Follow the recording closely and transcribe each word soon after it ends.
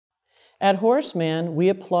At Horace Mann, we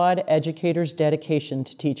applaud educators' dedication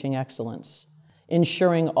to teaching excellence,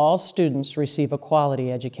 ensuring all students receive a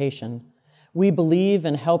quality education. We believe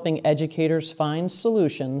in helping educators find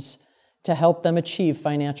solutions to help them achieve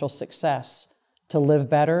financial success, to live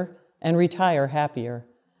better, and retire happier.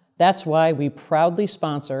 That's why we proudly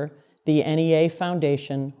sponsor the NEA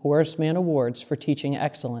Foundation Horace Mann Awards for Teaching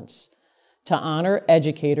Excellence, to honor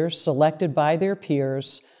educators selected by their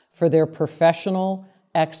peers for their professional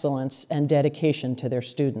excellence and dedication to their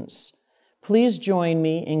students. Please join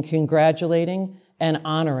me in congratulating and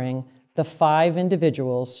honoring the 5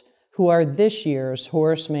 individuals who are this year's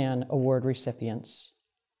Horace Mann Award recipients.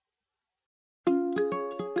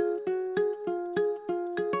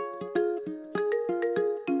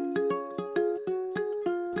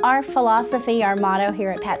 Our philosophy, our motto here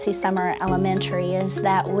at Patsy Summer Elementary is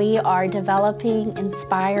that we are developing,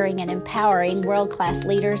 inspiring, and empowering world-class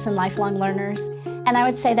leaders and lifelong learners. And I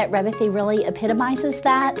would say that Revathi really epitomizes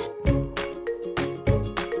that.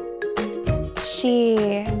 She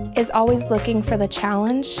is always looking for the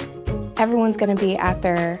challenge. Everyone's going to be at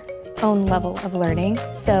their own level of learning,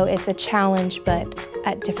 so it's a challenge, but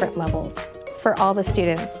at different levels for all the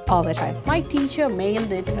students all the time. My teacher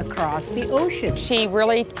mailed it across the ocean. She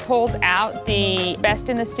really pulls out the best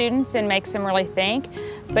in the students and makes them really think,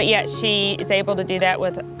 but yet she is able to do that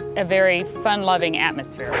with a very fun-loving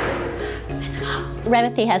atmosphere.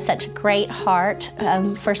 Revathi has such a great heart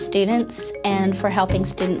for students and for helping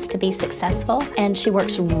students to be successful, and she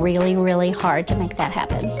works really, really hard to make that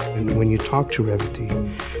happen. And when you talk to Revathi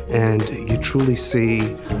and you truly see,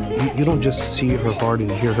 you don't just see her heart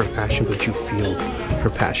and hear her passion, but you feel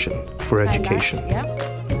her passion for education.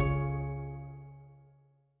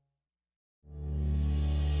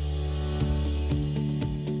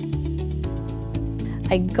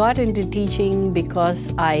 I got into teaching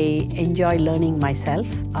because I enjoy learning myself.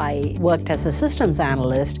 I worked as a systems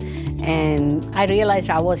analyst, and I realized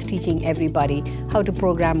I was teaching everybody how to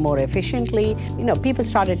program more efficiently. People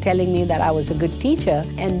started telling me that I was a good teacher,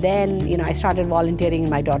 and then, I started volunteering in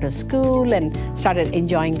my daughter's school and started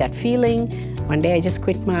enjoying that feeling. One day I just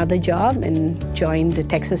quit my other job and joined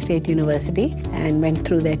Texas State University and went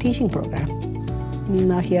through their teaching program.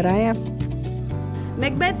 Now here I am.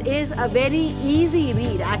 Macbeth is a very easy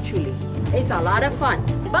read, actually. It's a lot of fun.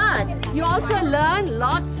 But you also learn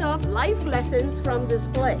lots of life lessons from this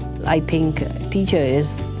play. I think teacher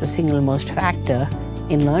is the single most factor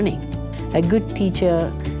in learning. A good teacher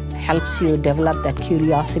helps you develop that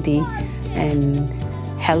curiosity and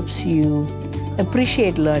helps you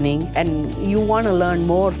appreciate learning, and you want to learn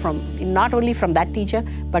more from, not only from that teacher,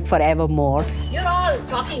 but forevermore. You're all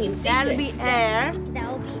talking in secret. That'll be air.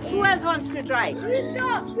 Who else wants to try?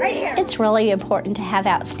 Right here. It's really important to have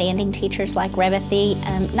outstanding teachers like Revathi,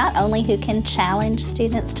 not only who can challenge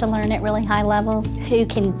students to learn at really high levels, who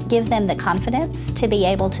can give them the confidence to be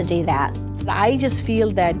able to do that. I just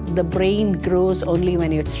feel that the brain grows only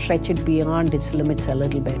when you stretch it beyond its limits a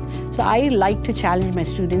little bit. So I like to challenge my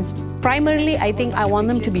students. Primarily, I think I want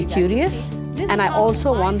them to be curious, and I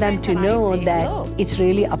also want them to know that it's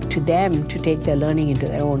really up to them to take their learning into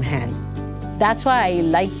their own hands. That's why I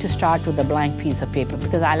like to start with a blank piece of paper,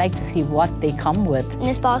 because I like to see what they come with.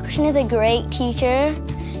 Ms. Balakrishnan is a great teacher.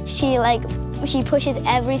 She pushes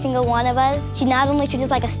every single one of us. She not only treats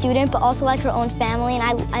us like a student, but also like her own family,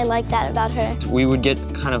 and I like that about her. We would get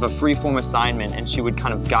kind of a free-form assignment, and she would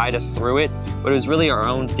kind of guide us through it, but it was really our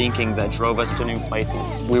own thinking that drove us to new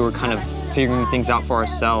places. We were kind of figuring things out for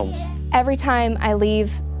ourselves. Every time I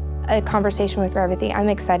leave a conversation with Revathi, I'm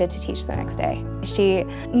excited to teach the next day. She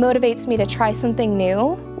motivates me to try something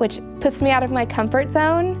new, which puts me out of my comfort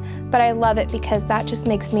zone, but I love it because that just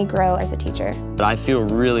makes me grow as a teacher. But I feel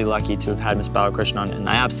really lucky to have had Ms. Balakrishnan, and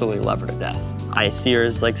I absolutely love her to death. I see her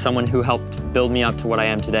as like someone who helped build me up to what I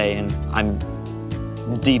am today, and I'm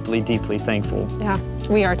deeply, deeply thankful. Yeah,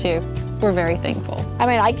 we are too. We're very thankful. I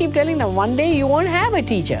mean, I keep telling them, one day you won't have a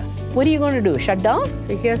teacher. What are you going to do, shut down?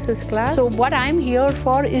 So here's his class. So what I'm here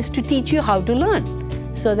for is to teach you how to learn,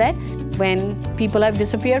 so that when people have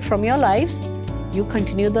disappeared from your lives, you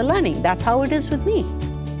continue the learning. That's how it is with me.